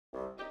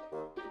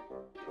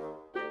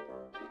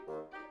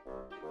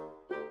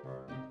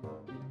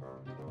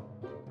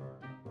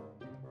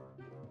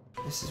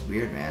This is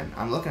weird, man.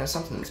 I'm looking at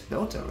something that's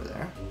built over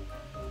there.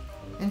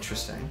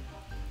 Interesting.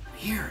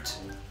 Weird.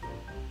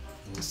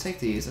 Let's take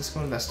these. Let's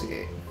go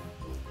investigate.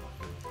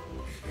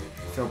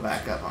 Fill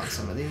back up on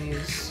some of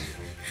these.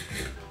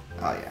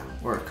 Oh yeah,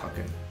 we're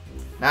cooking.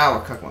 Now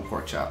we're cooking with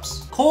pork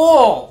chops.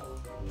 Cool!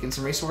 Getting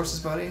some resources,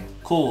 buddy?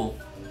 Cool.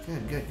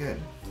 Good, good, good.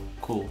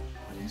 Cool.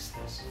 What is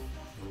this?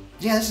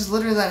 Yeah, this is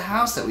literally that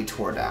house that we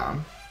tore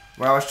down.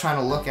 Where I was trying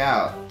to look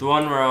out. The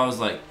one where I was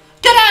like,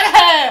 get out of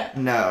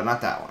here! No, not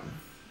that one.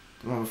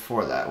 The one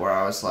before that, where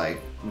I was like,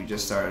 we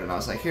just started and I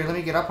was like, here, let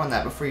me get up on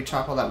that before you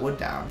chop all that wood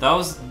down. That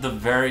was the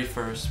very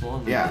first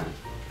one. Yeah.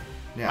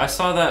 Yeah. I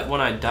saw that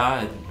when I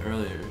died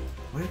earlier.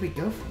 Where did we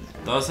go from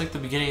there? That was like the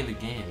beginning of the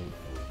game.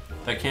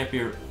 That can't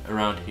be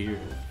around here.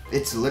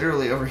 It's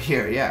literally over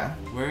here, yeah.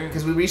 Where?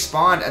 Because we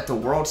respawned at the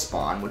world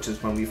spawn, which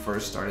is when we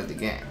first started the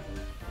game.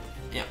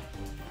 Yeah.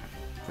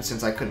 But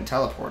since I couldn't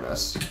teleport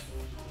us,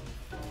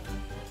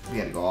 we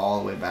had to go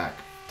all the way back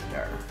to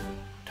there.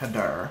 To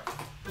there.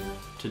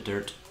 To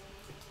dirt.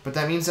 But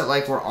that means that,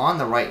 like, we're on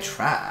the right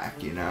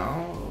track, you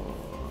know?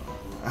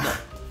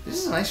 This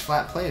is a nice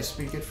flat place.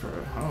 It'd be good for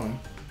a home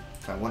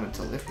if I wanted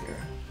to live here.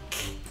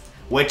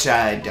 Which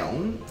I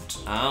don't.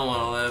 I don't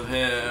want to live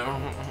here.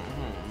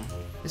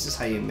 This is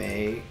how you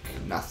make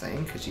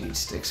nothing, because you need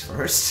sticks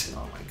first.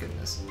 Oh my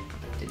goodness.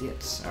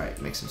 Idiots.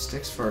 Alright, make some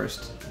sticks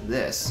first.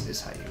 This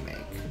is how you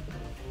make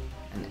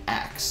an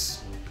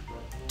axe.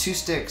 2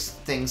 sticks,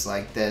 things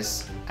like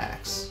this,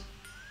 axe.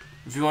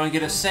 If you want to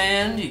get a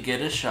sand, you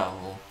get a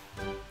shovel.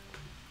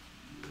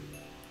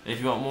 If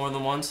you want more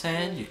than one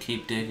sand, you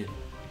keep digging.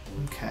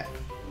 Okay.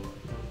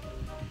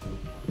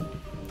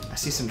 I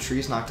see some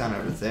trees knocked down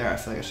over there. I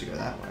feel like I should go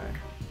that way.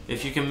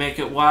 If you can make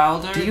it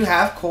wilder. Do you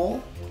have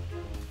coal?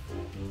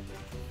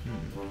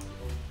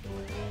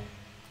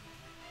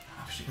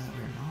 I should go that way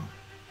or not?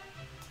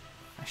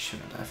 I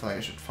shouldn't. I feel like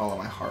I should follow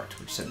my heart,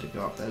 which said to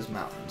go up those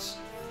mountains.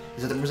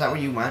 Was that where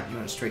you went? You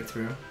went straight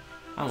through?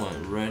 I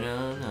went right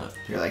on up.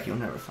 You're like, you'll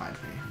never find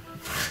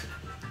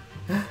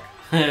me.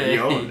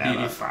 You'll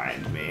never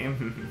find me.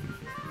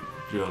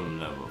 You'll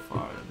never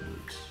find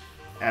it.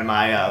 Am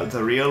I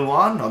the real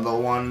one or the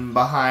one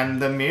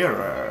behind the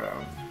mirror?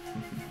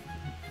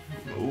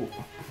 Ooh.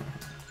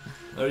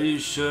 Are you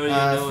sure you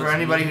know? For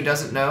anybody who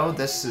doesn't know,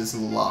 this is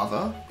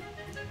lava.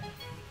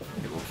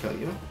 It will kill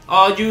you.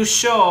 Are you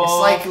sure? It's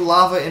like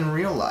lava in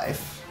real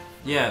life.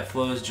 Yeah, it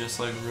flows just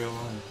like real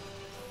life.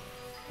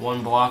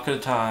 One block at a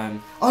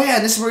time. Oh yeah,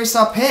 this is where we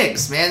saw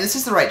pigs, man. This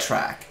is the right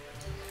track.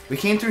 We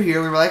came through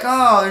here, we were like,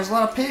 oh, there's a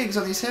lot of pigs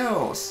on these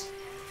hills.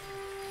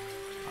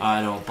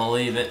 I don't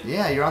believe it.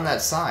 Yeah, you're on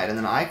that side, and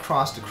then I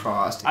crossed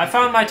across. I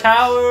found my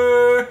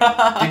tower!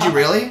 Did you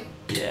really?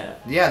 Yeah.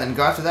 Yeah, then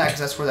go after that, because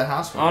that's where that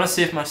house was. I want to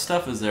see if my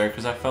stuff is there,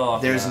 because I fell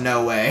off. There's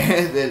no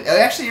way.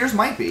 Actually, yours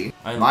might be.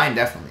 Mine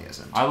definitely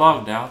isn't. I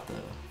logged out, though.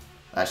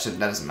 That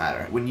doesn't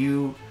matter. When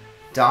you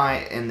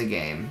die in the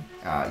game,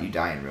 you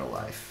die in real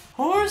life.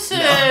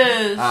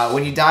 Horses! No.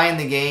 When you die in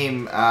the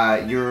game,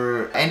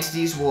 your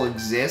entities will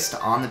exist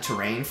on the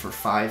terrain for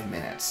 5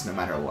 minutes, no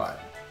matter what.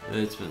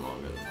 It's been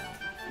longer than that.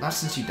 Not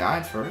since you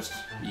died first.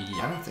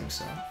 Yeah. I don't think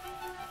so.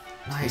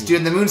 Nice,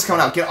 dude. The moon's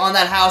coming out. Get on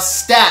that house,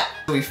 stat.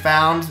 We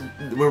found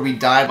where we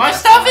died. My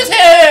stuff is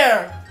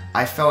here.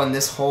 I fell in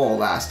this hole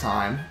last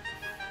time.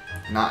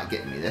 Not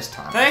getting me this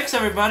time. Thanks,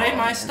 everybody.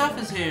 My stuff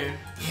is here.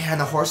 Yeah,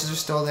 and the horses are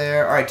still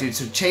there. All right, dude.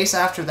 So chase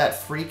after that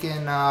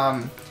freaking.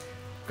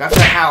 Go after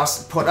that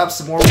house. Put up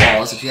some more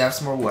walls if you have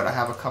some more wood. I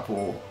have a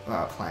couple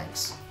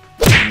planks.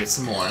 And get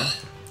some more.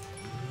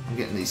 I'm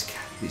getting these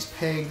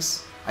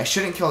pigs. I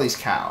shouldn't kill these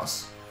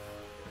cows.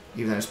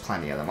 Even though there's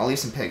plenty of them. I'll leave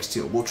some pigs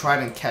too. We'll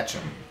try to catch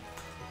them.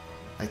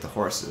 Like the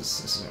horses.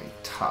 This is going to be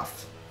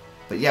tough.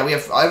 But yeah, we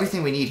have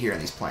everything we need here in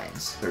these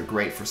plains. They're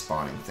great for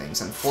spawning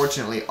things.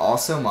 Unfortunately,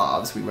 also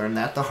mobs. We learned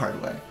that the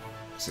hard way.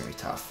 It's going to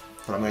be tough.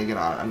 But I'm going to get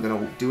on it. I'm going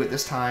to do it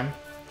this time.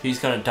 He's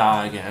going to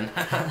die again.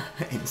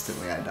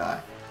 Instantly I die.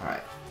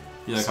 Alright.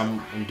 You're like,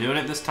 I'm doing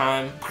it this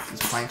time. These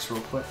planks real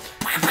quick.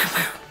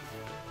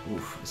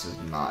 Oof, this is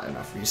not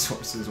enough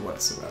resources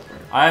whatsoever.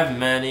 I have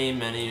many,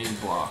 many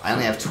blocks. I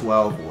only have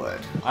 12 wood.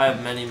 I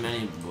have many,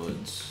 many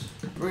woods.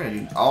 We're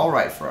gonna do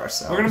alright for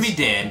ourselves. We're gonna be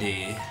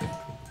dandy.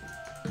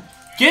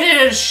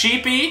 Get it,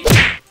 sheepy!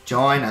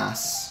 Join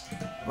us.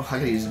 Oh, I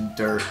gotta use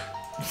dirt.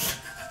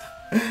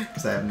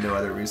 Because I have no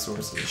other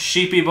resources.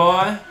 Sheepy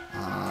boy.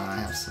 I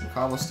have some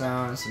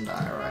cobblestone and some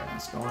diorite.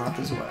 It's going up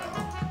as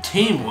well.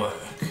 Teamwork.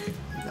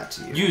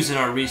 To you. Using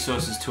our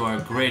resources to our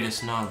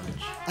greatest knowledge.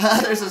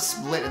 There's a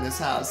split in this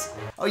house.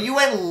 Oh, you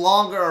went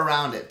longer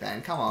around it,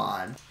 Ben. Come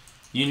on.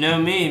 You know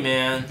me,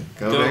 man.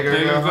 Go big or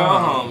go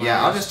home.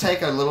 Yeah, I'll just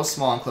take a little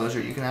small enclosure.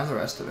 You can have the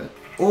rest of it.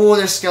 Oh,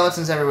 there's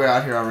skeletons everywhere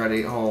out here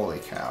already. Holy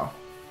cow.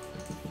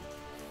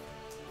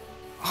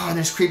 Oh, and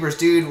there's creepers.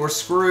 Dude, we're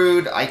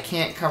screwed. I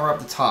can't cover up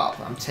the top.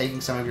 I'm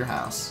taking some of your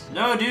house.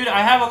 No, dude, I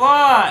have a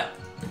lot.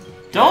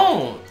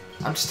 Don't.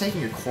 I'm just taking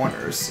your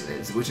corners,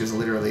 which is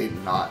literally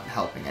not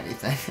helping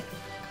anything.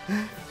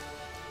 Oh,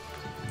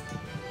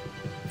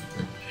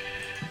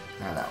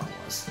 that one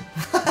was.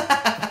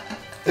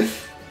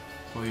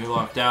 Well, you're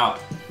locked out.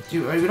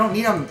 Dude, we don't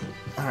need them.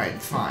 Alright,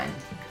 fine.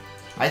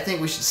 I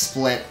think we should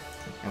split,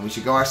 and we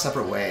should go our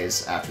separate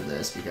ways after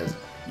this, because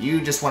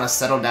you just want to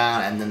settle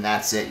down, and then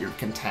that's it, you're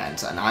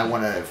content, and I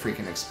want to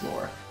freaking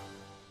explore.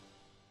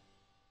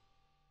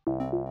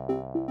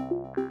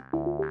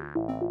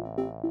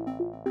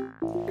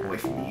 Away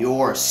from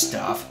your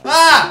stuff.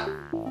 Ah!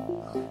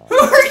 Who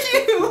are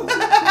you?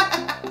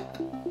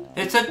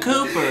 It's a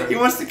Cooper. He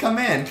wants to come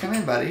in. Come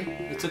in, buddy.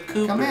 It's a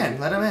Cooper. Come in.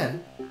 Let him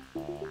in.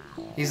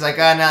 He's like,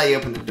 ah, now that you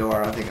opened the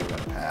door, I think I'm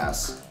gonna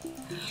pass.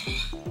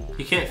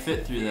 He can't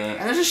fit through that.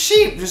 And there's a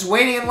sheep just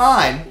waiting in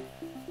line.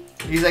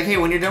 He's like, hey,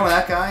 when you're done with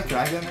that guy, can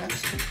I go next?